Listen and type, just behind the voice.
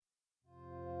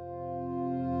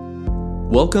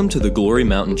Welcome to the Glory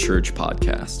Mountain Church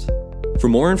podcast. For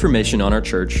more information on our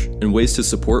church and ways to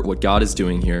support what God is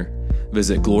doing here,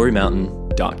 visit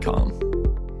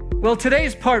glorymountain.com. Well, today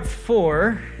is part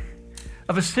 4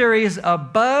 of a series,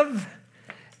 Above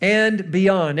and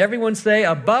Beyond. Everyone say,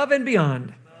 above and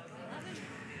beyond.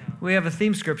 We have a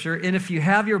theme scripture, and if you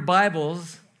have your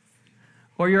Bibles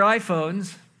or your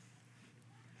iPhones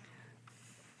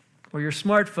or your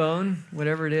smartphone,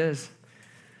 whatever it is,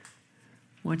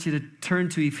 I want you to turn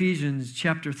to Ephesians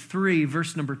chapter 3,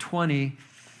 verse number 20.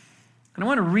 And I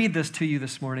want to read this to you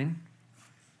this morning.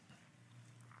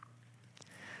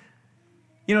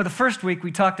 You know, the first week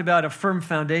we talked about a firm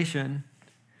foundation.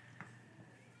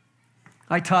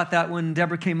 I taught that when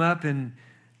Deborah came up, and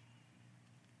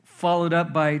followed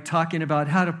up by talking about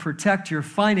how to protect your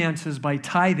finances by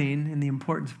tithing and the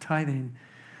importance of tithing.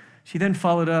 She then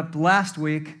followed up last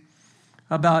week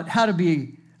about how to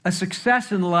be a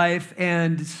success in life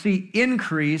and see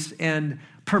increase and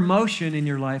promotion in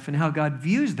your life and how God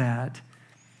views that.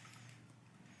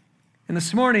 And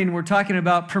this morning we're talking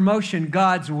about promotion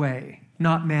God's way,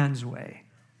 not man's way.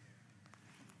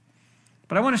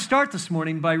 But I want to start this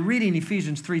morning by reading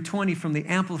Ephesians 3:20 from the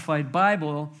Amplified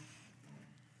Bible.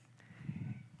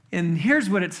 And here's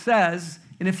what it says.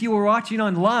 And if you were watching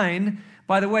online,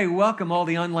 by the way, welcome all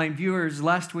the online viewers.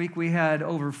 Last week we had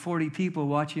over 40 people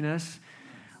watching us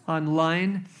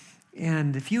online.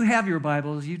 And if you have your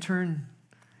Bibles, you turn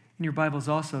in your Bibles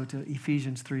also to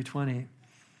Ephesians 3:20.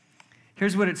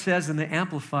 Here's what it says in the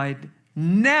Amplified.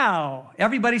 Now.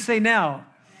 Everybody say now.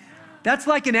 That's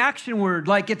like an action word,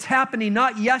 like it's happening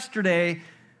not yesterday.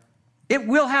 It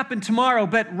will happen tomorrow,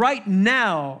 but right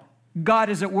now, God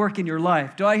is at work in your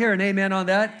life. Do I hear an amen on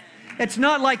that? It's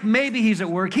not like maybe he's at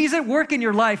work. He's at work in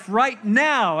your life right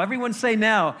now. Everyone say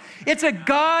now. It's a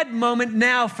God moment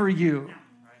now for you.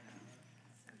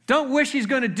 Don't wish he's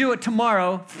going to do it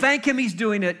tomorrow. Thank him he's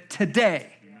doing it today.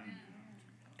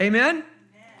 Amen?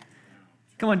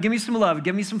 Come on, give me some love.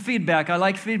 Give me some feedback. I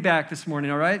like feedback this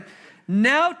morning, all right?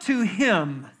 Now to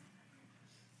him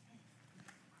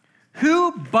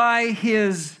who by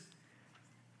his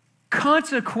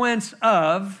consequence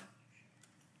of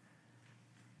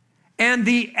and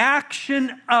the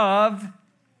action of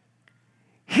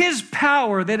his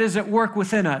power that is at work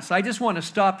within us. I just want to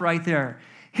stop right there.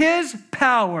 His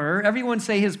power, everyone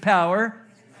say his power,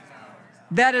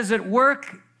 that is at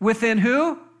work within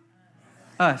who?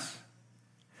 Us.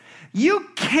 You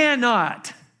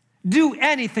cannot do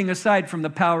anything aside from the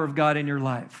power of God in your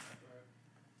life.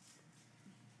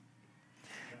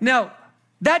 Now,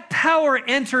 that power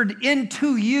entered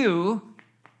into you.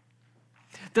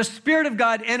 The Spirit of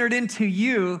God entered into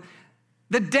you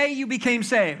the day you became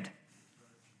saved.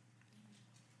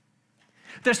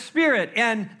 The Spirit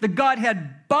and the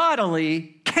Godhead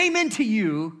bodily came into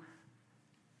you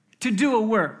to do a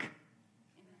work.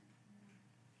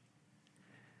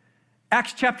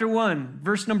 Acts chapter 1,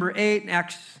 verse number 8, and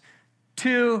Acts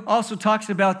 2 also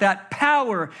talks about that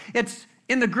power. It's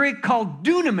in the Greek called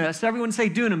dunamis. Everyone say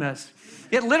dunamis.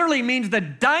 It literally means the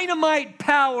dynamite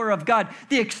power of God.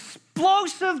 The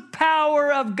explosive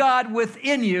power of God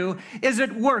within you is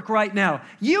at work right now.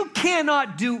 You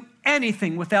cannot do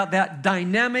anything without that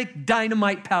dynamic,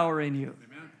 dynamite power in you.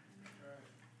 Amen.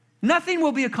 Nothing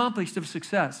will be accomplished of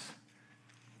success.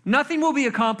 Nothing will be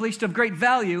accomplished of great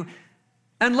value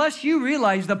unless you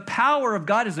realize the power of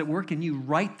God is at work in you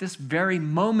right this very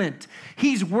moment.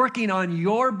 He's working on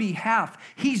your behalf.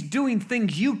 He's doing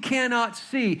things you cannot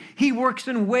see. He works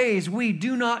in ways we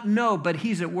do not know, but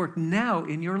he's at work now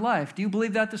in your life. Do you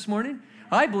believe that this morning?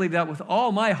 I believe that with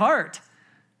all my heart.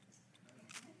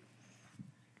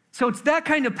 So it's that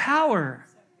kind of power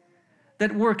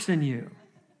that works in you.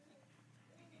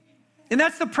 And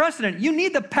that's the precedent. You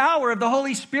need the power of the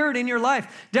Holy Spirit in your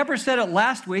life. Deborah said it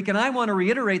last week, and I want to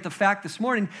reiterate the fact this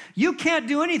morning. You can't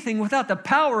do anything without the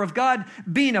power of God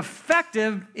being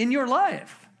effective in your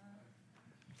life.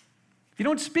 If you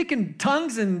don't speak in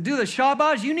tongues and do the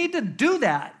Shabbat, you need to do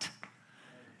that.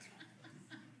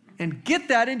 And get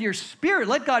that into your spirit.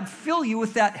 Let God fill you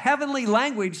with that heavenly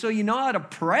language so you know how to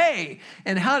pray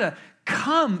and how to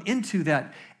come into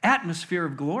that atmosphere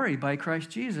of glory by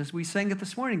Christ Jesus. We sang it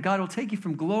this morning. God will take you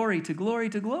from glory to glory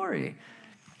to glory.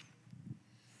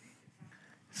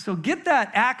 So get that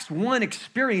Acts 1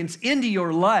 experience into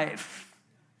your life.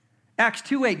 Acts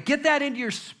 2:8, get that into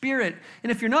your spirit.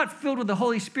 And if you're not filled with the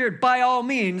Holy Spirit, by all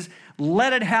means,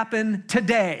 let it happen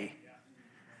today.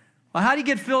 Well, how do you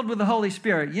get filled with the Holy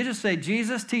Spirit? You just say,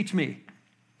 Jesus, teach me.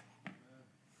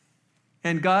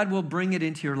 And God will bring it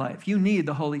into your life. You need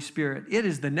the Holy Spirit. It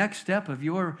is the next step of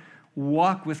your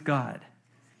walk with God.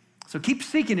 So keep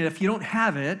seeking it. If you don't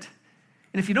have it,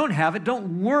 And if you don't have it,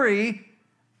 don't worry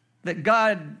that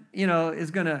God,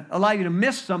 is going to allow you to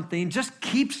miss something. Just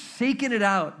keep seeking it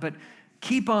out, but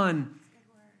keep on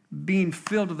being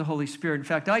filled with the Holy Spirit. In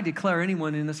fact, I declare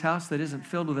anyone in this house that isn't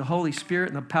filled with the Holy Spirit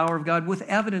and the power of God with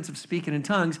evidence of speaking in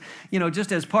tongues,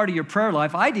 just as part of your prayer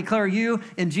life, I declare you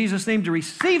in Jesus' name to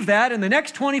receive that in the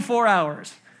next 24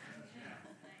 hours.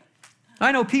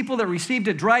 I know people that received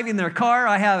it driving their car.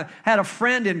 I had a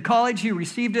friend in college who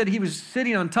received it. He was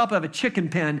sitting on top of a chicken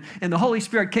pen, and the Holy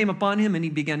Spirit came upon him, and he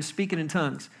began speaking in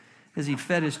tongues as he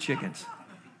fed his chickens.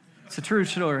 It's a true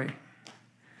story.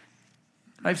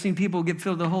 I've seen people get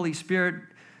filled with the Holy Spirit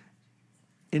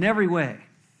in every way.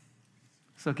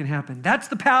 So it can happen. That's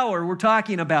the power we're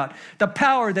talking about. The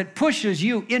power that pushes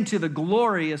you into the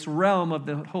glorious realm of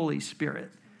the Holy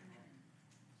Spirit.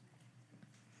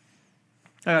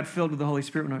 I got filled with the Holy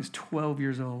Spirit when I was 12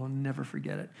 years old. I'll never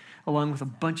forget it. Along with a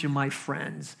bunch of my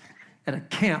friends at a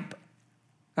camp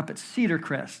up at Cedar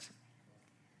Crest.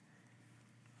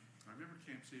 I remember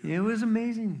Camp Cedar. It was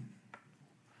amazing.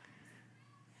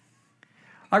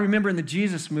 I remember in the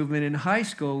Jesus movement in high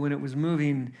school when it was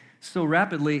moving so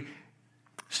rapidly,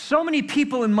 so many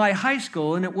people in my high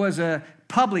school, and it was a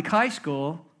public high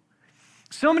school,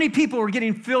 so many people were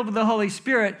getting filled with the Holy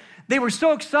Spirit. They were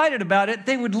so excited about it,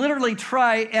 they would literally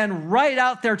try and write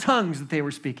out their tongues that they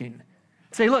were speaking.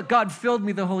 Say, look, God filled me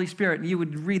with the Holy Spirit. And you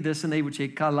would read this and they would say,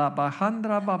 like,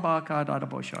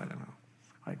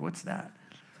 what's that?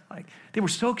 Like, they were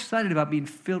so excited about being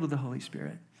filled with the Holy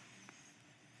Spirit.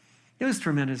 It was a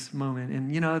tremendous moment.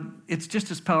 And, it's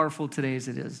just as powerful today as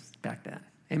it is back then.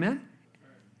 Amen?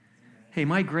 Hey,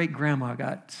 my great-grandma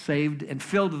got saved and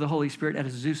filled with the Holy Spirit at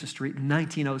Azusa Street in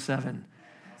 1907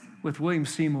 with William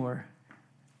Seymour.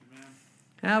 Amen.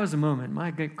 That was a moment.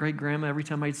 My great-grandma, every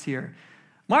time I'd see her,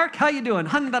 Mark, how you doing?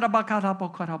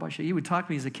 You would talk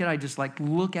to me as a kid. I'd just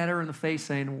look at her in the face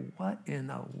saying, what in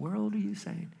the world are you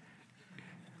saying?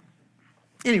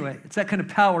 Anyway, it's that kind of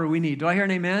power we need. Do I hear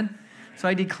an amen? So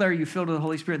I declare you filled with the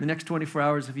Holy Spirit in the next 24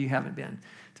 hours if you haven't been.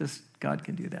 Just God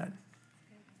can do that.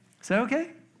 Is that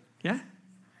okay? Yeah?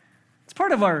 It's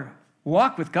part of our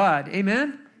walk with God.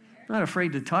 Amen? I'm not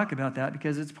afraid to talk about that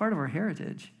because it's part of our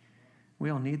heritage. We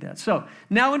all need that. So,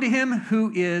 now unto him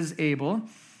who is able,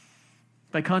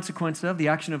 by consequence of the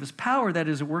action of his power that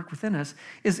is at work within us,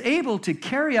 is able to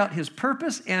carry out his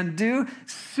purpose and do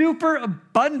super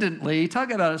abundantly,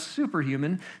 talk about a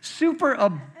superhuman, super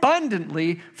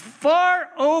abundantly, far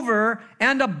over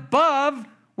and above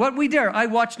what we dare. I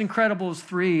watched Incredibles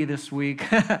 3 this week.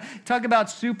 Talk about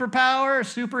superpower,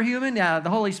 superhuman. Yeah, the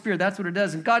Holy Spirit, that's what it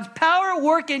does. And God's power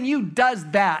work in you does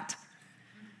that.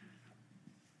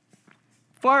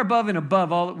 Far above and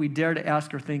above all that we dare to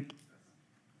ask or think,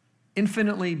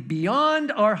 infinitely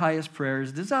beyond our highest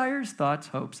prayers, desires, thoughts,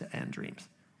 hopes, and dreams.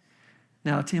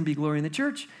 Now to him be glory in the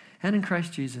church and in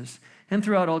Christ Jesus and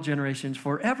throughout all generations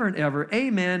forever and ever.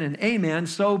 Amen and amen.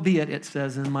 So be it, it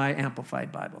says in my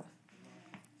Amplified Bible.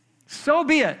 So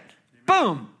be it.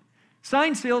 Boom.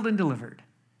 Signed, sealed, and delivered.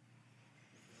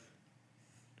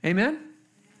 Amen?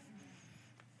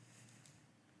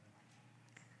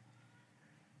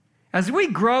 As we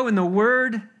grow in the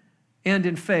Word and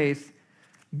in faith,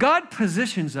 God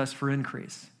positions us for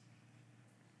increase.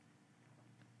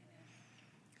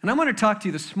 And I want to talk to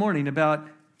you this morning about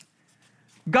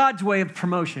God's way of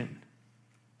promotion.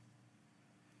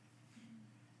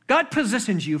 God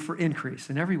positions you for increase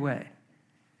in every way.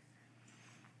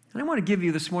 And I want to give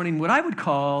you this morning what I would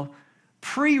call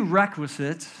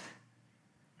prerequisites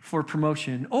for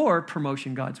promotion or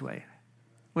promotion God's way,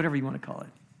 whatever you want to call it.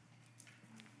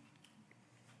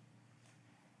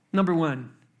 Number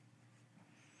one,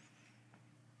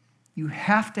 you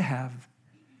have to have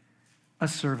a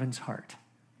servant's heart.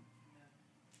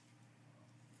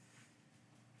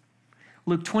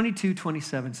 Luke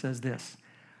 22:27 says this,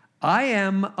 I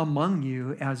am among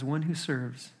you as one who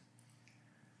serves.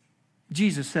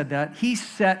 Jesus said that. He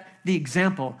set the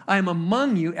example. I am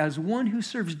among you as one who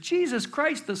serves. Jesus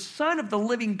Christ, the Son of the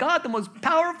living God, the most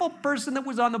powerful person that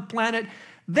was on the planet,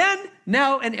 then,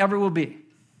 now, and ever will be.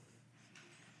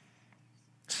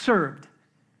 Served.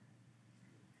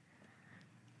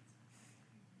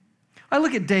 I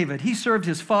look at David. He served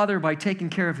his father by taking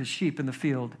care of his sheep in the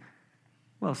field.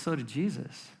 Well, so did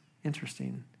Jesus.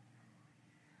 Interesting.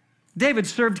 David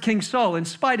served King Saul in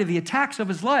spite of the attacks of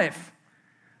his life.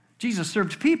 Jesus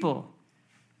served people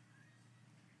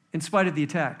in spite of the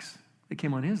attacks that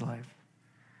came on his life.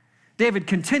 David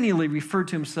continually referred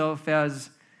to himself as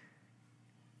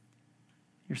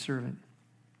your servant.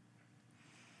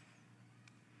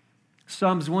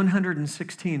 Psalms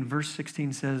 116, verse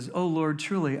 16 says, O Lord,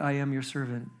 truly I am your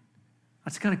servant.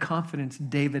 That's the kind of confidence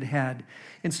David had.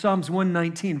 In Psalms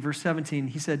 119, verse 17,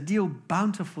 he said, deal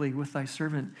bountifully with thy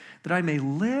servant, that I may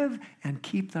live and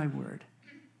keep thy word.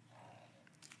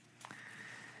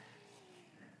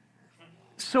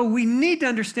 So we need to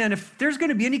understand if there's going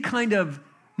to be any kind of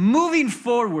moving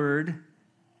forward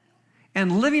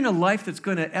and living a life that's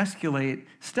going to escalate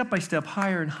step by step,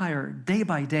 higher and higher, day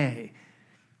by day,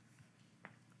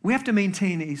 we have to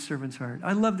maintain a servant's heart.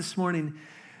 I love this morning,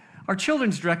 our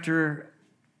children's director,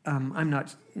 I'm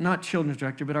not children's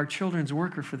director, but our children's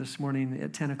worker for this morning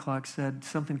at 10 o'clock said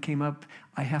something came up.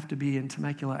 I have to be in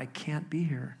Temecula. I can't be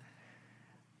here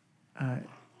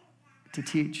to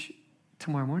teach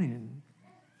tomorrow morning in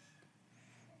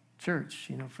church,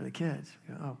 for the kids.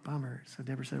 Oh, bummer. So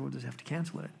Deborah said, we'll just have to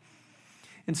cancel it.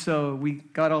 And so we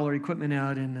got all our equipment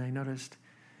out, and I noticed,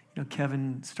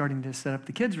 Kevin starting to set up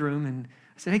the kids' room, and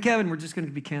I said, hey, Kevin, we're just going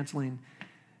to be canceling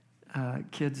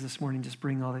kids this morning. Just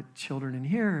bring all the children in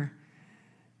here.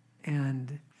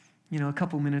 And, a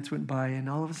couple minutes went by, and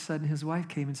all of a sudden his wife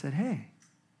came and said, hey,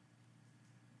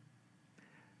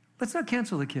 let's not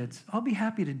cancel the kids. I'll be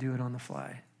happy to do it on the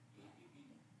fly.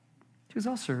 She goes,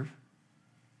 I'll serve.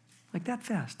 Like that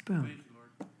fast, boom. Thank you,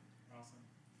 Lord. Awesome.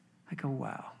 I go,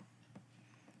 wow.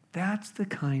 That's the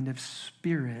kind of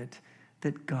spirit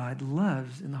that God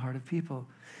loves in the heart of people.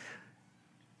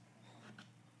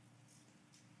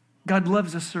 God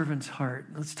loves a servant's heart.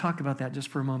 Let's talk about that just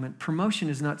for a moment. Promotion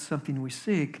is not something we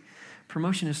seek.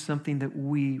 Promotion is something that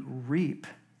we reap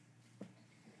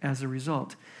as a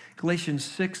result. Galatians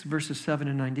 6, verses 7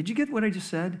 and 9. Did you get what I just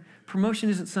said? Promotion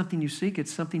isn't something you seek,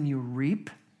 it's something you reap.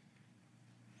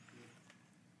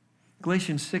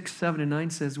 Galatians 6, 7, and 9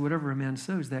 says, whatever a man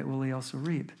sows, that will he also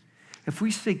reap. If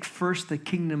we seek first the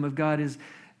kingdom of God, as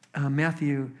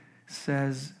Matthew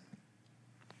says,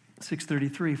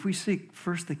 6:33, if we seek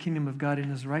first the kingdom of God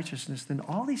and his righteousness, then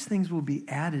all these things will be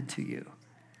added to you.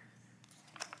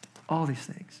 All these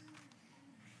things.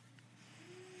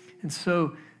 And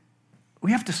so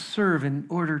we have to serve in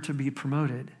order to be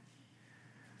promoted.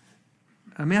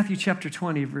 Matthew chapter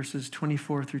 20, verses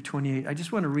 24 through 28. I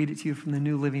just want to read it to you from the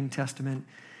New Living Testament.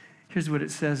 Here's what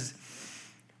it says.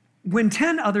 When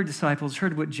 10 other disciples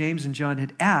heard what James and John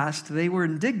had asked, they were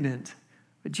indignant.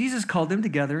 But Jesus called them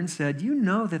together and said, you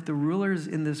know that the rulers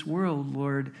in this world,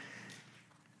 Lord,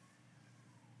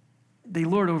 they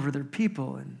lord over their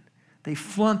people, and they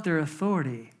flaunt their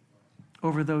authority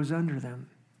over those under them.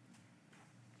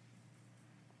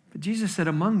 But Jesus said,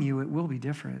 among you it will be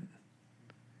different.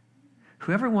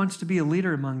 Whoever wants to be a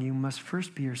leader among you must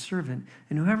first be your servant,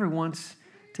 and whoever wants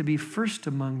to be first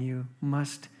among you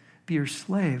must be your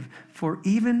slave. For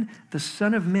even the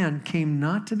Son of Man came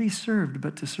not to be served,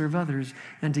 but to serve others,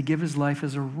 and to give his life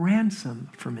as a ransom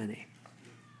for many.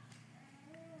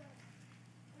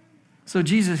 So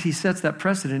Jesus, he sets that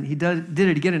precedent. He did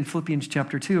it again in Philippians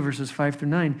chapter 2, verses 5 through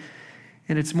 9.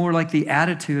 And it's more like the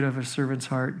attitude of a servant's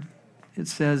heart. It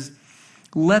says,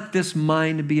 let this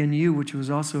mind be in you, which was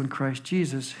also in Christ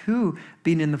Jesus, who,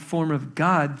 being in the form of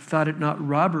God, thought it not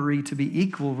robbery to be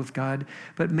equal with God,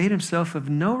 but made himself of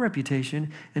no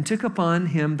reputation, and took upon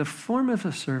him the form of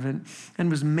a servant, and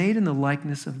was made in the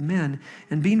likeness of men.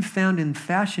 And being found in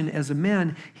fashion as a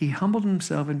man, he humbled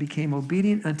himself and became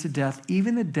obedient unto death,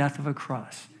 even the death of a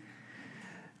cross.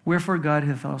 Wherefore God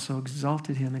hath also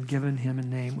exalted him and given him a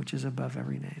name which is above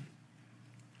every name.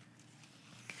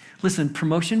 Listen,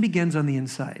 promotion begins on the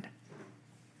inside.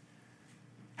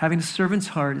 Having a servant's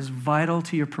heart is vital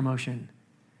to your promotion.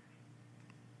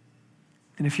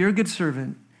 And if you're a good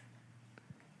servant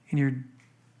and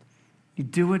you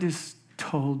do what is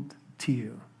told to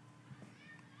you,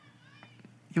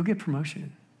 you'll get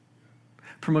promotion.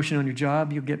 Promotion on your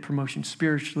job, you'll get promotion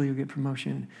spiritually, you'll get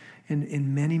promotion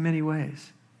in many, many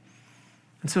ways.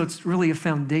 And so it's really a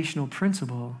foundational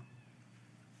principle.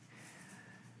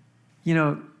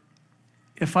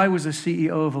 If I was a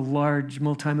CEO of a large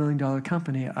multi-million-dollar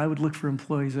company, I would look for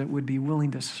employees that would be willing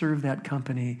to serve that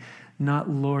company, not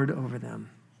lord over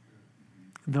them.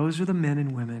 Those are the men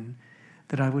and women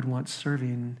that I would want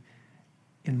serving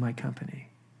in my company.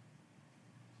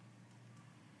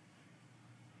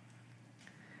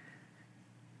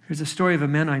 There's a story of a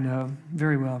man I know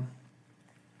very well.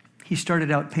 He started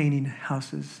out painting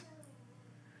houses,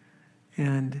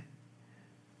 and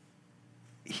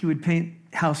he would paint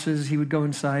houses. He would go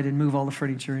inside and move all the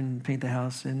furniture and paint the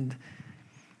house. And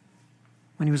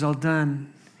when he was all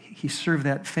done, he served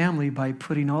that family by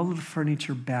putting all of the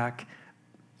furniture back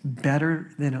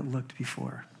better than it looked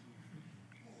before.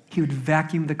 He would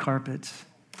vacuum the carpets,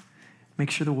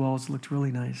 make sure the walls looked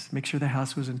really nice, make sure the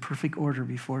house was in perfect order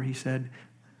before he said,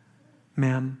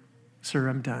 ma'am, sir,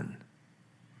 I'm done.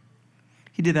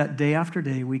 He did that day after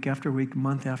day, week after week,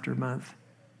 month after month.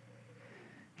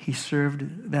 He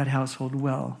served that household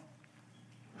well.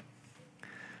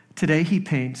 Today he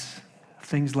paints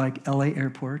things like LA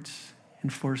airports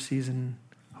and Four Seasons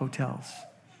hotels.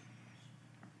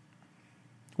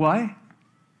 Why?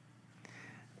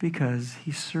 Because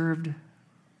he served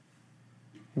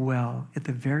well at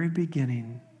the very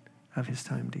beginning of his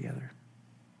time together.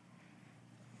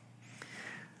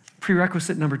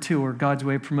 Prerequisite number 2, or God's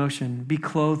way of promotion, be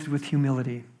clothed with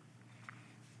humility.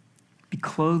 Be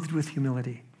clothed with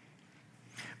humility.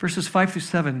 Verses 5 through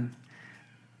 7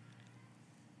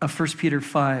 of 1 Peter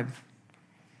 5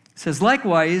 says,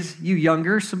 likewise, you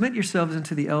younger, submit yourselves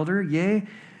unto the elder. Yea,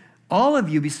 all of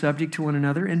you be subject to one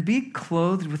another, and be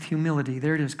clothed with humility.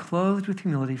 There it is, clothed with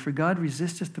humility. For God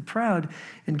resisteth the proud,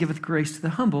 and giveth grace to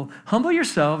the humble. Humble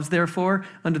yourselves, therefore,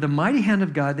 under the mighty hand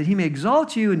of God, that he may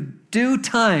exalt you in due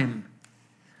time.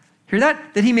 Hear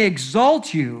that? That he may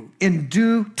exalt you in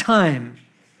due time.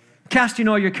 Casting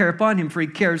all your care upon him, for he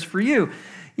cares for you.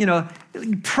 You know,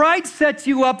 pride sets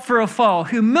you up for a fall.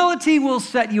 Humility will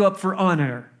set you up for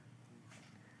honor.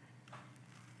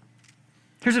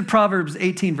 Here's what Proverbs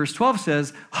 18, verse 12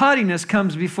 says, haughtiness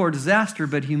comes before disaster,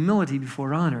 but humility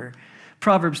before honor.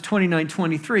 Proverbs 29,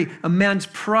 23, a man's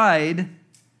pride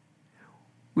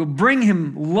will bring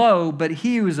him low, but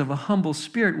he who is of a humble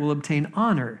spirit will obtain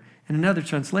honor. In another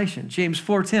translation, James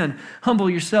 4:10, humble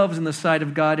yourselves in the sight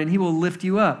of God, and he will lift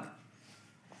you up.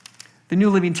 The New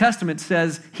Living Testament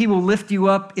says he will lift you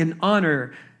up in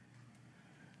honor.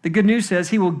 The Good News says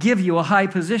he will give you a high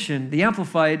position. The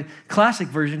Amplified Classic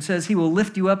Version says he will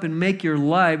lift you up and make your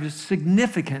lives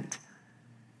significant.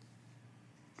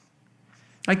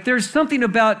 Like there's something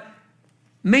about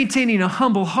maintaining a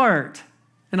humble heart.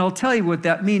 And I'll tell you what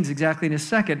that means exactly in a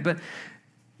second. But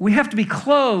we have to be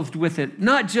clothed with it.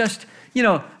 Not just,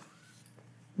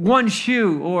 one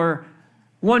shoe or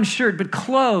one shirt, but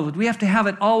clothed. We have to have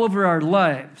it all over our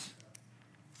lives.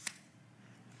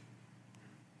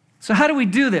 So how do we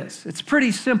do this? It's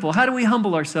pretty simple. How do we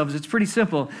humble ourselves? It's pretty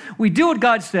simple. We do what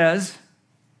God says,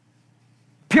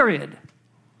 period.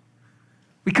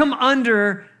 We come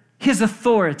under his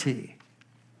authority.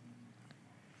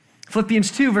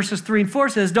 Philippians 2, verses 3 and 4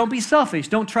 says, don't be selfish.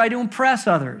 Don't try to impress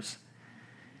others.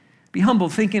 Be humble,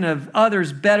 thinking of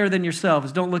others better than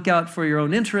yourselves. Don't look out for your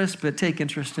own interests, but take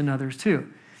interest in others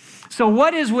too. So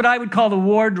what is what I would call the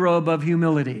wardrobe of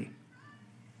humility?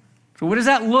 So what does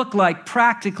that look like,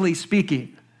 practically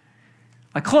speaking?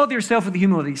 Clothe yourself with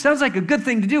humility. Sounds like a good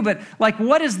thing to do, but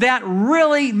what does that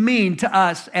really mean to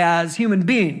us as human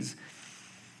beings?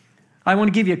 I want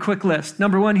to give you a quick list.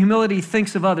 Number 1, humility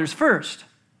thinks of others first.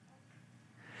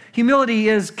 Humility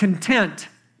is content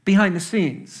behind the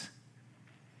scenes.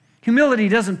 Humility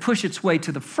doesn't push its way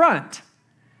to the front.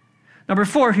 Number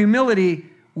 4, humility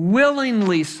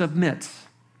willingly submits.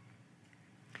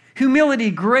 Humility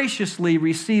graciously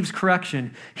receives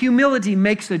correction. Humility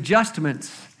makes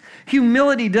adjustments.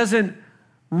 Humility doesn't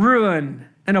ruin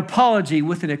an apology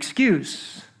with an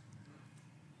excuse.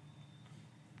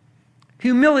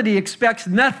 Humility expects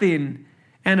nothing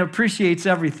and appreciates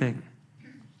everything.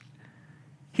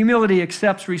 Humility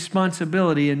accepts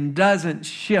responsibility and doesn't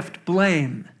shift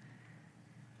blame.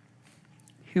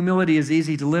 Humility is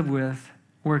easy to live with,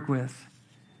 work with,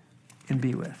 and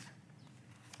be with.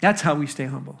 That's how we stay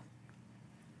humble.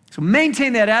 So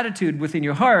maintain that attitude within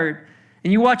your heart,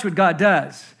 and you watch what God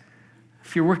does.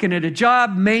 If you're working at a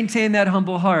job, maintain that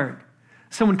humble heart.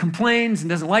 Someone complains and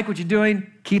doesn't like what you're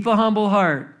doing, keep a humble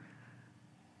heart.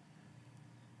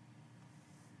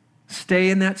 Stay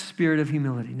in that spirit of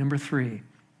humility. Number 3,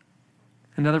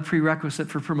 another prerequisite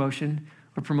for promotion,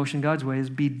 or promotion God's way, is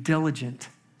be diligent.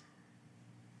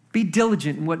 Be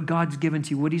diligent in what God's given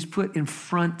to you, what he's put in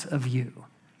front of you.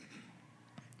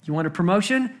 You want a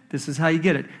promotion? This is how you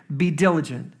get it. Be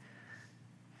diligent.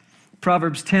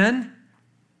 Proverbs 10,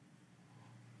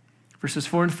 verses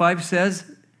 4 and 5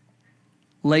 says,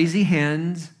 lazy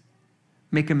hands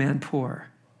make a man poor,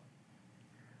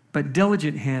 but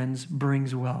diligent hands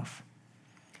brings wealth.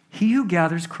 He who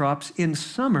gathers crops in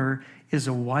summer is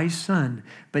a wise son,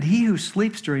 but he who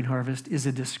sleeps during harvest is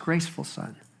a disgraceful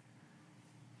son.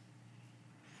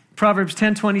 Proverbs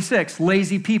 10:26,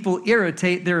 lazy people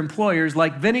irritate their employers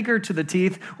like vinegar to the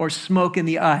teeth or smoke in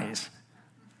the eyes.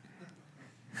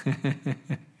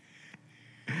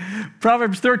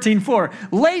 Proverbs 13:4,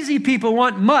 lazy people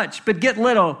want much but get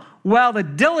little, while the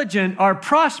diligent are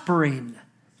prospering.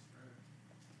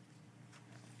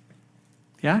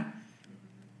 Yeah?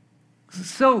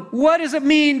 So what does it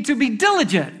mean to be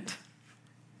diligent?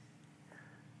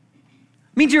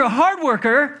 It means you're a hard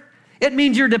worker. It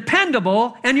means you're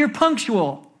dependable and you're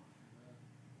punctual.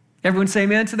 Everyone say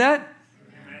amen to that?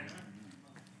 Amen.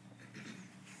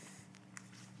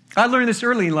 I learned this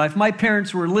early in life. My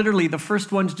parents were literally the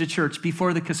first ones to church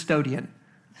before the custodian.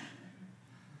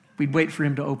 We'd wait for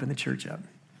him to open the church up.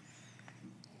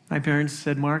 My parents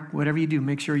said, Mark, whatever you do,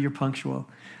 make sure you're punctual.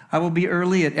 I will be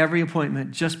early at every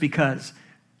appointment just because,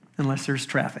 unless there's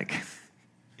traffic.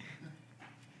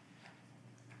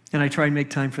 And I try and make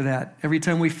time for that. Every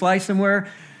time we fly somewhere,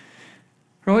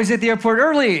 we're always at the airport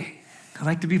early. I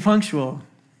like to be punctual.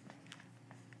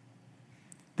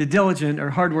 The diligent are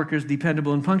hard workers,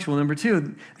 dependable, and punctual. Number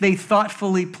two, they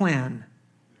thoughtfully plan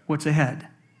what's ahead.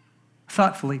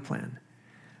 Thoughtfully plan.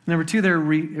 Number three,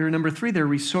 they're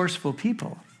resourceful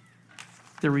people.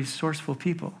 They're resourceful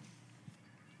people.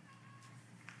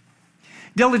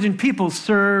 Diligent people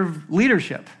serve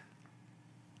leadership.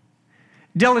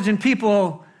 Diligent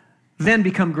people then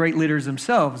become great leaders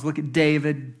themselves. Look at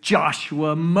David,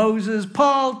 Joshua, Moses,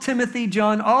 Paul, Timothy,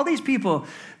 John, all these people.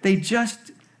 They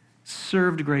just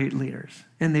served great leaders,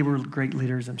 and they were great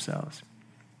leaders themselves.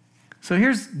 So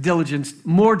here's diligence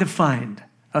more defined,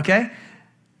 okay?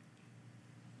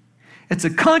 It's a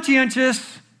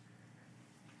conscientious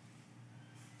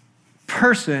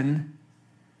person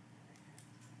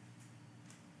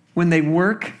when they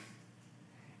work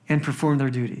and perform their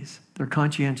duties. They're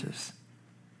conscientious.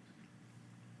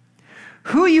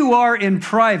 Who you are in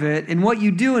private and what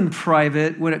you do in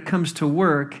private when it comes to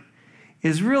work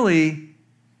is really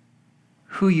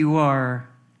who you are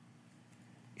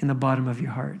in the bottom of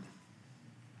your heart.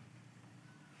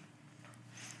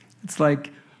 It's like,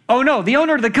 oh no, the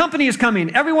owner of the company is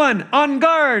coming. Everyone on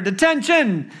guard,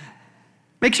 attention.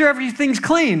 Make sure everything's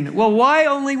clean. Well, why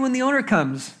only when the owner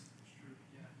comes?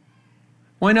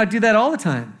 Why not do that all the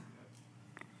time?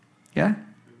 Yeah?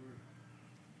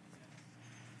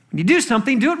 When you do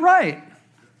something, do it right.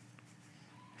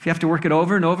 If you have to work it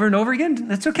over and over and over again,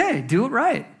 that's okay. Do it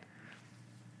right.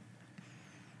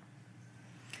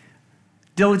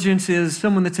 Diligence is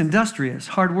someone that's industrious,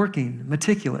 hardworking,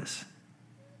 meticulous.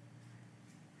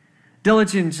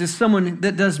 Diligence is someone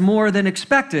that does more than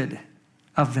expected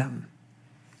of them.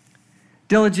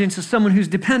 Diligence is someone who's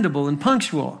dependable and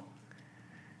punctual.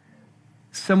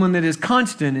 Someone that is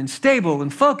constant and stable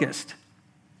and focused.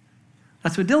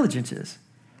 That's what diligence is.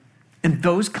 And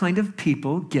those kind of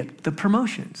people get the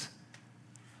promotions.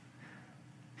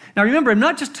 Now remember, I'm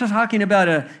not just talking about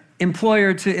an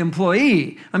employer to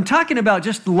employee. I'm talking about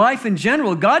just life in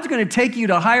general. God's going to take you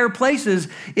to higher places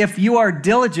if you are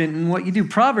diligent in what you do.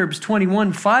 Proverbs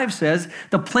 21:5 says,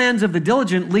 the plans of the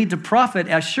diligent lead to profit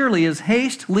as surely as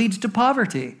haste leads to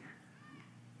poverty.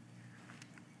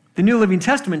 The New Living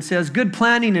Testament says, good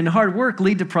planning and hard work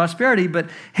lead to prosperity, but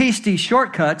hasty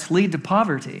shortcuts lead to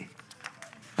poverty.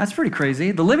 That's pretty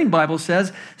crazy. The Living Bible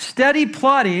says, steady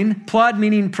plodding, plod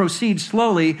meaning proceed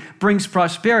slowly, brings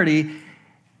prosperity.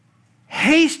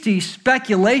 Hasty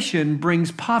speculation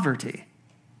brings poverty.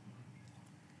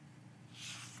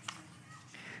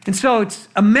 And so it's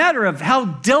a matter of how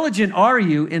diligent are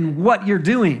you in what you're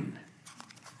doing.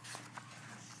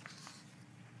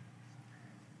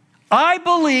 I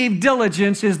believe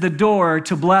diligence is the door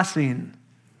to blessing.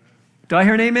 Do I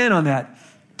hear an amen on that?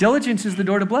 Diligence is the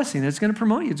door to blessing. It's going to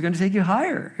promote you. It's going to take you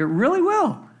higher. It really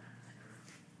will.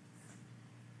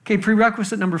 Okay,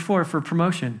 prerequisite number 4 for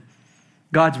promotion.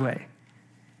 God's way.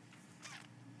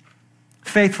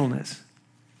 Faithfulness.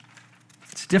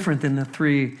 It's different than the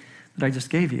 3 that I just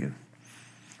gave you.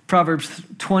 Proverbs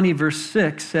 20 verse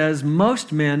 6 says,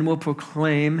 most men will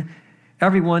proclaim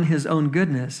everyone his own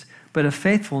goodness, but a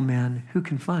faithful man who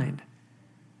can find?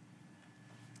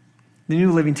 The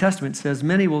New Living Testament says,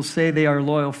 many will say they are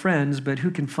loyal friends, but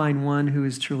who can find one who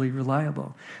is truly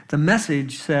reliable? The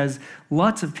Message says,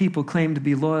 lots of people claim to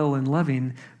be loyal and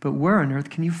loving, but where on earth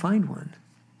can you find one?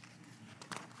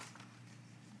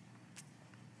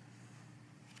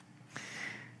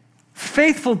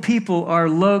 Faithful people are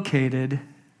located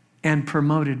and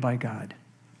promoted by God.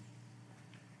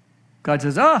 God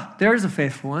says, there's a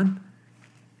faithful one.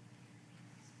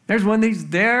 There's one that's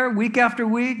there week after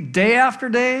week, day after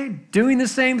day, doing the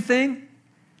same thing.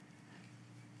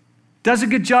 Does a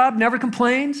good job, never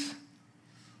complains.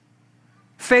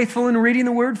 Faithful in reading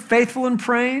the word, faithful in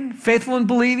praying, faithful in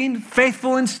believing,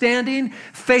 faithful in standing,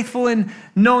 faithful in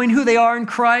knowing who they are in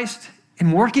Christ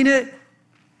and working it.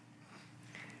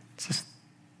 It's just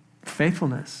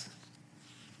faithfulness.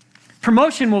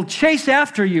 Promotion will chase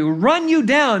after you, run you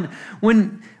down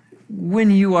when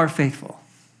you are faithful.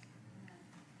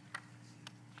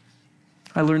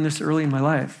 I learned this early in my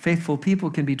life. Faithful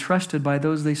people can be trusted by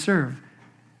those they serve.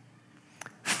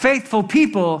 Faithful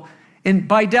people,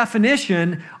 by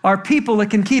definition, are people that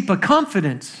can keep a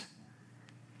confidence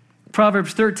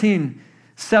Proverbs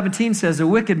 13:17 says, a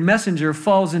wicked messenger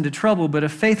falls into trouble, but a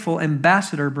faithful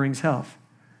ambassador brings health.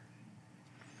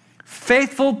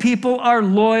 Faithful people are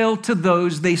loyal to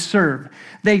those they serve.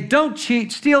 They don't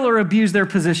cheat, steal, or abuse their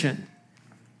position.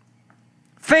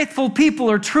 Faithful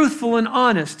people are truthful and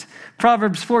honest.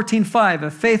 Proverbs 14:5,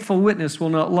 a faithful witness will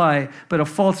not lie, but a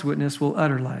false witness will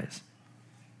utter lies.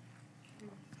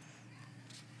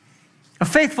 A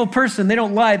faithful person, they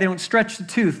don't lie, they don't stretch the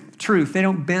truth, they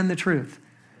don't bend the truth.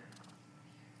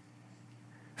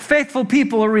 Faithful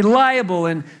people are reliable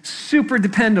and super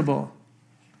dependable.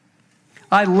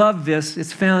 I love this.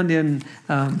 It's found in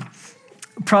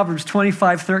Proverbs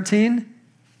 25:13.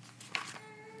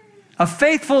 A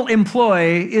faithful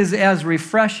employee is as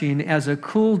refreshing as a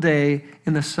cool day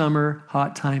in the summer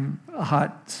hot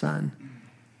sun.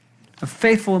 A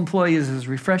faithful employee is as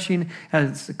refreshing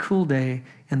as a cool day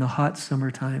in the hot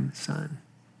summertime sun.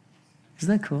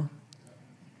 Isn't that cool?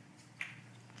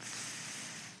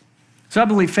 So I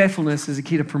believe faithfulness is a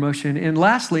key to promotion. And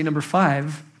lastly, number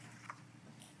 5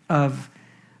 of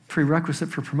prerequisite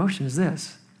for promotion is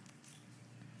this.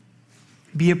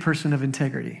 Be a person of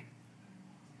integrity.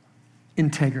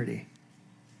 Integrity.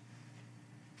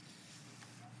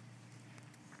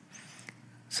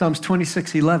 Psalms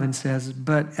 26:11 says,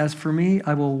 but as for me,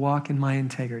 I will walk in my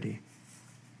integrity.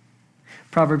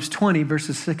 Proverbs 20,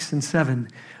 verses 6 and 7.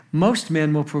 Most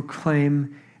men will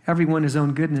proclaim everyone his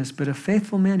own goodness, but a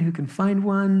faithful man who can find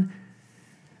one,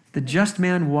 the just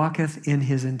man walketh in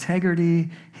his integrity.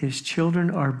 His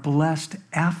children are blessed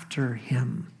after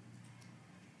him.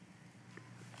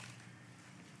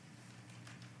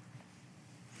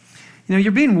 You know,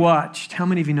 you're being watched. How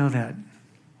many of you know that?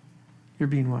 You're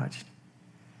being watched.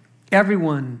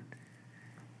 Everyone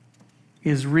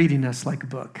is reading us like a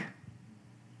book.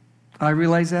 I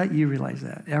realize that. You realize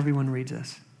that. Everyone reads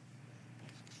us.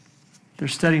 They're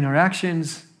studying our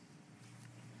actions,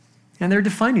 and they're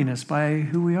defining us by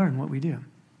who we are and what we do.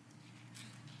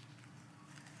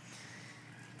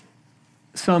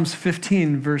 Psalms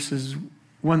 15, verses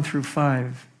 1 through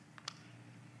 5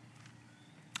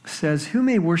 says, who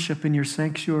may worship in your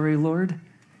sanctuary, Lord?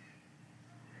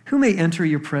 Who may enter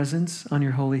your presence on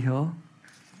your holy hill?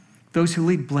 Those who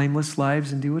lead blameless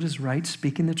lives and do what is right,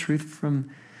 speaking the truth from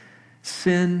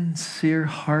sincere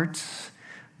hearts.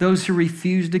 Those who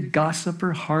refuse to gossip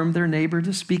or harm their neighbor,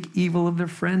 to speak evil of their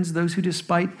friends. Those who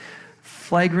despite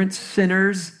flagrant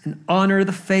sinners and honor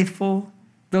the faithful.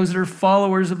 Those that are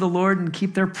followers of the Lord and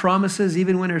keep their promises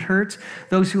even when it hurts.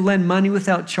 Those who lend money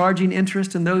without charging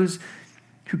interest, and those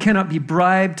who cannot be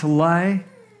bribed to lie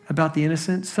about the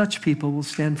innocent. Such people will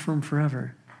stand firm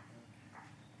forever.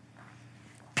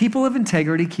 People of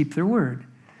integrity keep their word.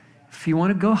 If you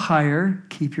want to go higher,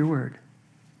 keep your word.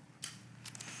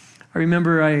 I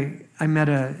remember I met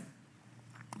a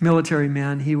military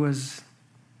man. He was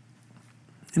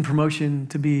in promotion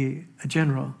to be a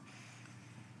general.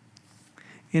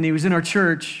 And he was in our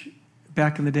church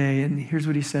back in the day, and here's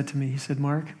what he said to me. He said,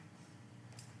 Mark,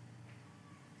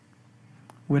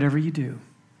 whatever you do,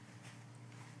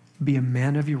 be a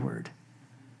man of your word.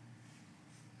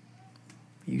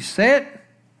 You say it,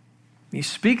 you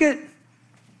speak it,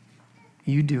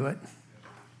 you do it.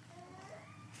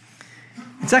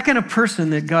 It's that kind of person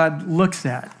that God looks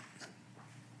at.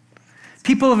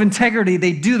 People of integrity,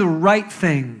 they do the right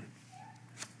thing.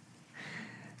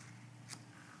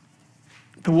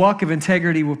 The walk of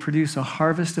integrity will produce a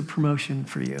harvest of promotion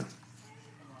for you.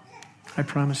 I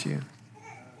promise you.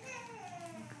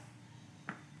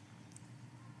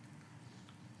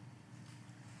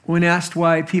 When asked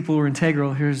why people were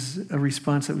integral, here's a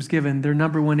response that was given. Their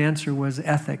number one answer was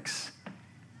ethics.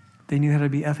 They knew how to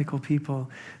be ethical people.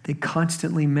 They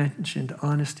constantly mentioned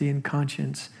honesty and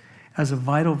conscience as a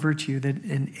vital virtue that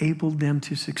enabled them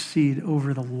to succeed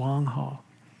over the long haul.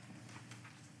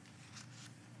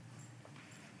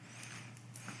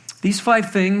 These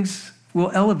 5 things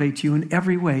will elevate you in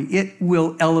every way. It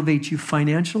will elevate you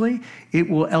financially. It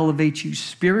will elevate you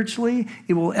spiritually.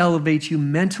 It will elevate you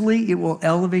mentally. It will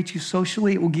elevate you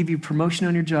socially. It will give you promotion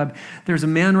on your job. There's a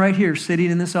man right here sitting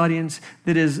in this audience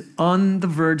that is on the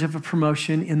verge of a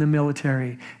promotion in the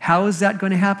military. How is that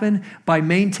going to happen? By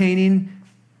maintaining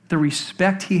the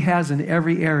respect he has in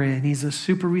every area. And he's a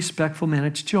super respectful man.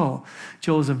 It's Joel.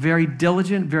 Joel is a very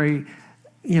diligent, very,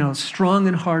 strong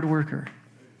and hard worker.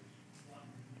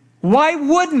 Why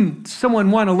wouldn't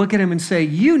someone want to look at him and say,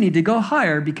 you need to go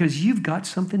higher because you've got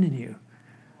something in you?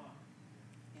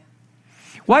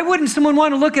 Why wouldn't someone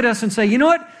want to look at us and say, you know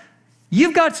what?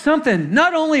 You've got something.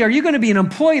 Not only are you going to be an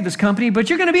employee of this company, but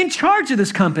you're going to be in charge of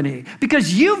this company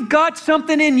because you've got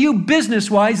something in you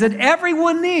business-wise that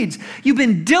everyone needs. You've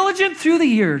been diligent through the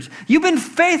years. You've been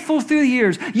faithful through the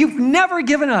years. You've never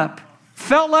given up.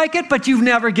 Felt like it, but you've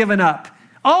never given up.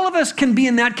 All of us can be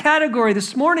in that category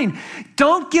this morning.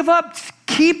 Don't give up.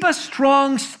 Keep a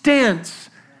strong stance.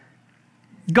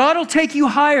 God will take you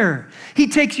higher. He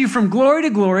takes you from glory to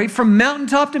glory, from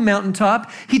mountaintop to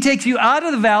mountaintop. He takes you out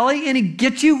of the valley and he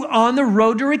gets you on the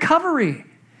road to recovery.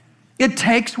 It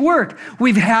takes work.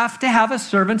 We have to have a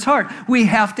servant's heart. We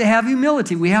have to have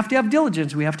humility. We have to have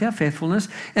diligence. We have to have faithfulness.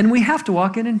 And we have to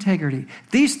walk in integrity.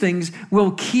 These things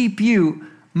will keep you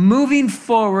moving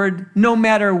forward no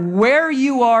matter where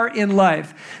you are in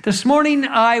life. This morning,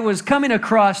 I was coming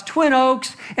across Twin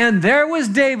Oaks, and there was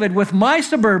David with my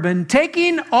Suburban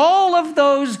taking all of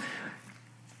those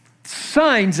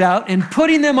signs out and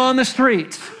putting them on the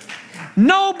streets.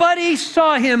 Nobody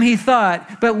saw him, he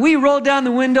thought, but we rolled down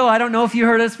the window. I don't know if you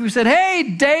heard us. We said, "Hey,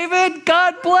 David,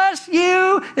 God bless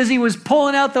you," as he was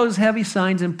pulling out those heavy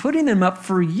signs and putting them up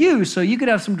for you so you could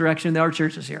have some direction. Our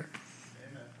church is here.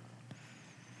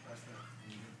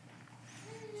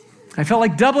 I felt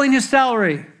like doubling his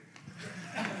salary.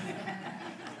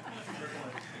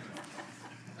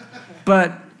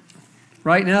 But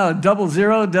right now,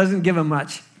 000 doesn't give him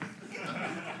much.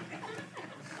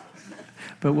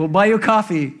 But we'll buy you a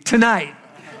coffee tonight,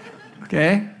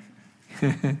 okay? Do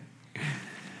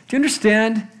you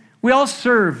understand? We all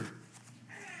serve.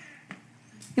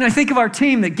 I think of our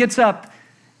team that gets up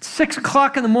 6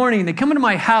 o'clock in the morning. They come into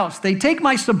my house. They take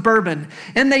my Suburban,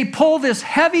 and they pull this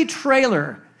heavy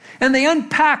trailer, and they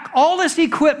unpack all this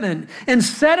equipment and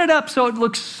set it up so it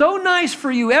looks so nice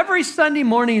for you. Every Sunday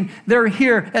morning, they're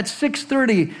here at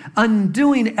 6:30,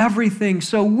 undoing everything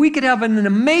so we could have an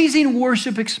amazing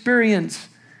worship experience.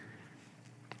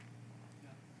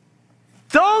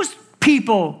 Those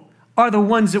people are the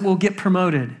ones that will get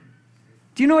promoted.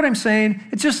 Do you know what I'm saying?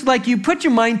 It's just like you put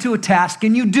your mind to a task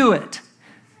and you do it.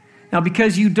 Now,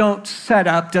 because you don't set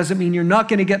up doesn't mean you're not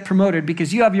going to get promoted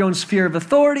because you have your own sphere of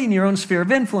authority and your own sphere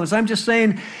of influence. I'm just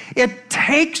saying it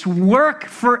takes work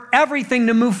for everything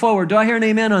to move forward. Do I hear an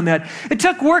amen on that? It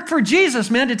took work for Jesus,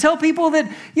 man, to tell people that,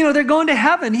 they're going to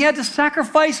heaven. He had to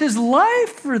sacrifice his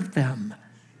life for them.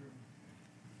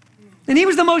 And he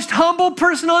was the most humble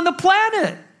person on the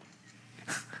planet.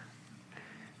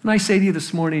 And I say to you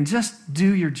this morning, just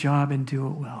do your job and do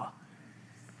it well.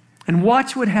 And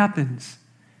watch what happens.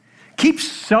 Keep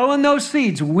sowing those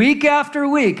seeds week after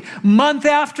week, month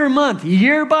after month,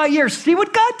 year by year. See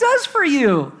what God does for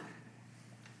you.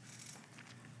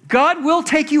 God will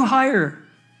take you higher.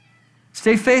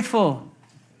 Stay faithful.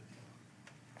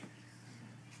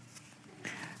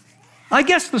 I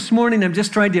guess this morning I'm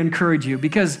just trying to encourage you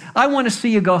because I want to see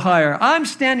you go higher. I'm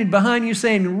standing behind you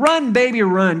saying, run, baby,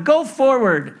 run. Go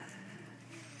forward.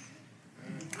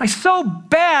 I so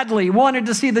badly wanted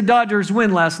to see the Dodgers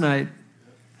win last night.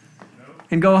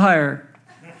 And go higher.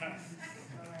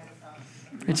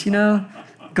 But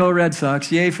go Red Sox.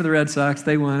 Yay for the Red Sox.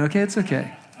 They won. Okay, it's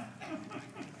okay.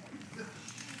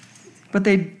 But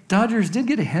Dodgers did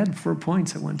get ahead 4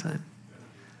 points at one time.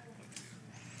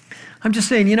 I'm just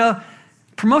saying,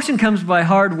 promotion comes by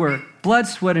hard work, blood,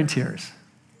 sweat, and tears.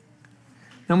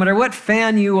 No matter what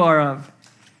fan you are of,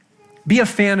 be a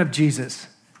fan of Jesus.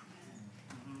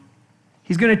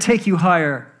 He's going to take you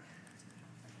higher.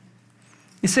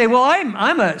 You say, well,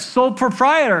 I'm a sole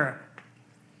proprietor.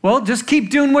 Well, just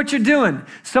keep doing what you're doing.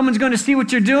 Someone's going to see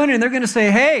what you're doing, and they're going to say,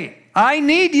 hey, I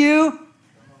need you.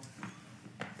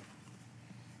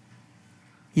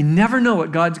 You never know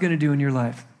what God's going to do in your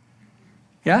life.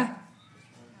 Yeah?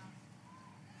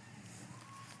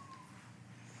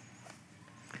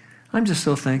 I'm just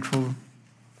so thankful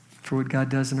for what God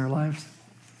does in our lives.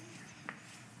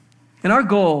 And our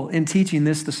goal in teaching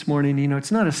this morning,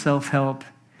 it's not a self-help.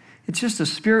 It's just a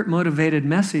spirit-motivated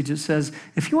message that says,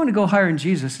 if you want to go higher in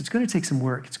Jesus, it's going to take some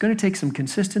work. It's going to take some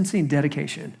consistency and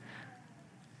dedication.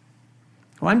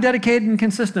 Well, I'm dedicated and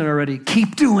consistent already.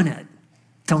 Keep doing it.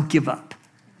 Don't give up.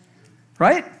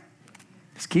 Right?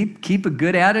 Just keep a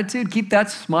good attitude. Keep that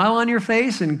smile on your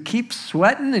face and keep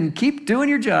sweating and keep doing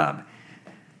your job.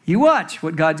 You watch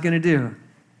what God's going to do.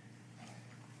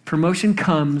 Promotion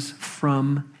comes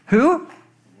from who?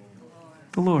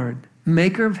 The Lord,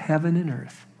 maker of heaven and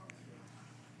earth.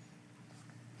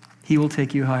 He will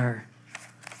take you higher.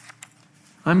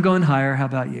 I'm going higher. How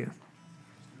about you?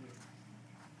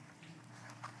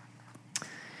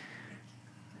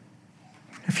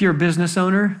 If you're a business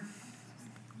owner,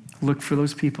 look for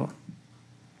those people.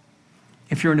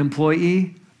 If you're an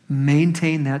employee,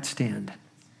 maintain that stand.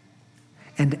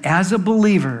 And as a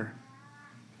believer,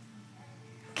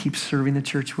 keep serving the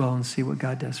church well and see what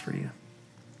God does for you.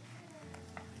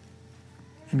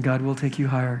 And God will take you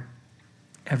higher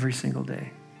every single day.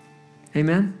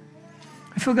 Amen?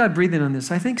 I feel God breathing on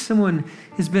this. I think someone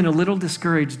has been a little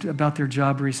discouraged about their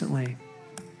job recently.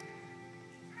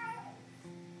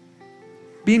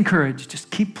 Be encouraged.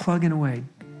 Just keep plugging away.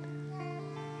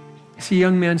 I see a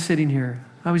young man sitting here.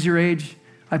 I was your age.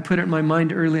 I put it in my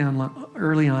mind early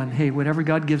on, hey, whatever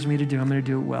God gives me to do, I'm going to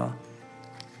do it well.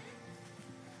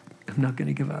 I'm not going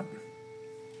to give up.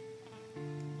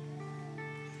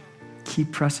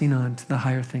 Keep pressing on to the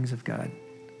higher things of God.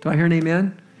 Do I hear an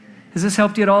amen? Has this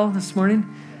helped you at all this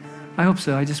morning? I hope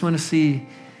so. I just want to see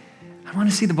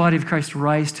the body of Christ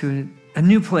rise to a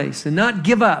new place and not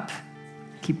give up.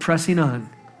 Keep pressing on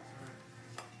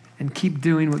and keep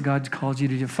doing what God's called you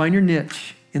to do. Find your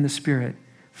niche in the Spirit.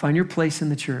 Find your place in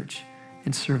the church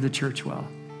and serve the church well.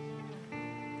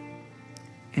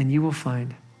 And you will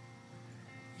find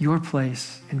your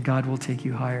place and God will take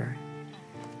you higher.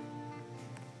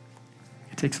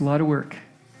 It takes a lot of work,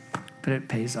 but it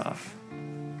pays off.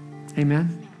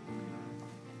 Amen?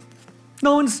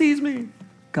 No one sees me.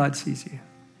 God sees you.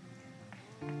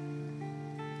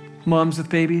 Moms with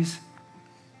babies,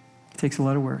 it takes a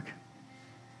lot of work.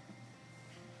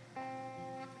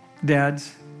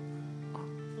 Dads,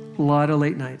 a lot of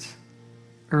late nights,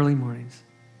 early mornings.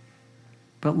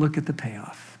 But look at the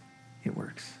payoff. It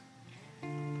works.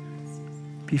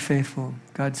 Be faithful.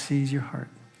 God sees your heart.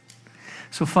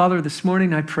 So, Father, this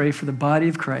morning I pray for the body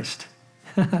of Christ.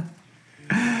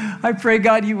 I pray,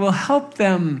 God, you will help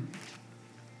them.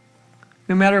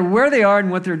 No matter where they are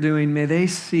and what they're doing, may they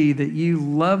see that you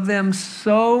love them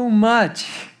so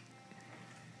much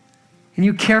and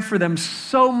you care for them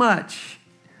so much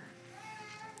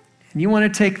and you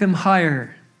want to take them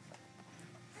higher.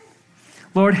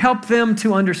 Lord, help them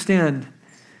to understand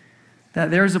that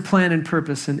there's a plan and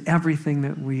purpose in everything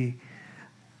that we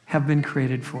have been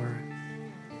created for.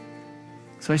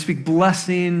 So I speak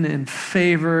blessing and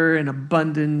favor and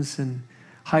abundance and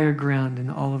higher ground in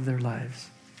all of their lives.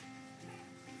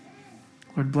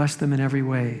 Lord, bless them in every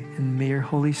way, and may your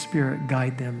Holy Spirit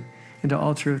guide them into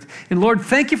all truth. And Lord,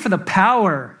 thank you for the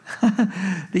power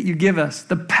that you give us,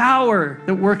 the power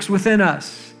that works within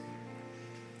us.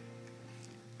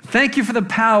 Thank you for the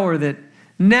power that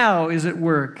now is at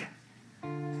work,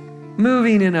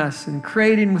 moving in us and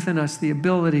creating within us the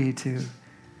ability to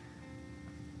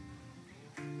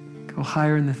go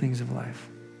higher in the things of life.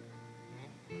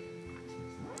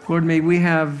 Lord, may we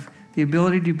have the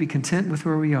ability to be content with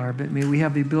where we are, but may we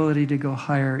have the ability to go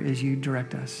higher as you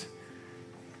direct us.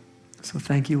 So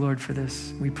thank you, Lord, for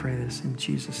this. We pray this in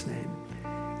Jesus' name.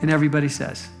 And everybody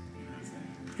says,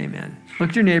 amen. Look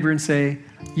at your neighbor and say,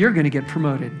 you're going to get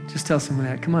promoted. Just tell someone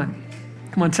that. Come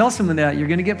on, tell someone that. You're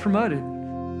going to get promoted.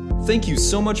 Thank you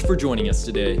so much for joining us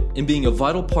today and being a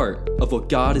vital part of what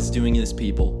God is doing in his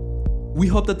people. We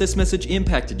hope that this message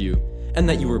impacted you and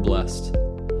that you were blessed.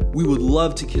 We would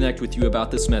love to connect with you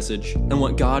about this message and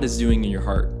what God is doing in your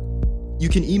heart. You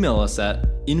can email us at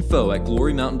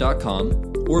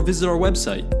info@glorymountain.com or visit our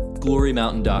website,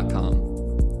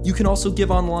 glorymountain.com. You can also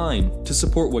give online to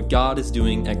support what God is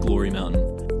doing at Glory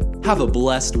Mountain. Have a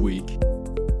blessed week.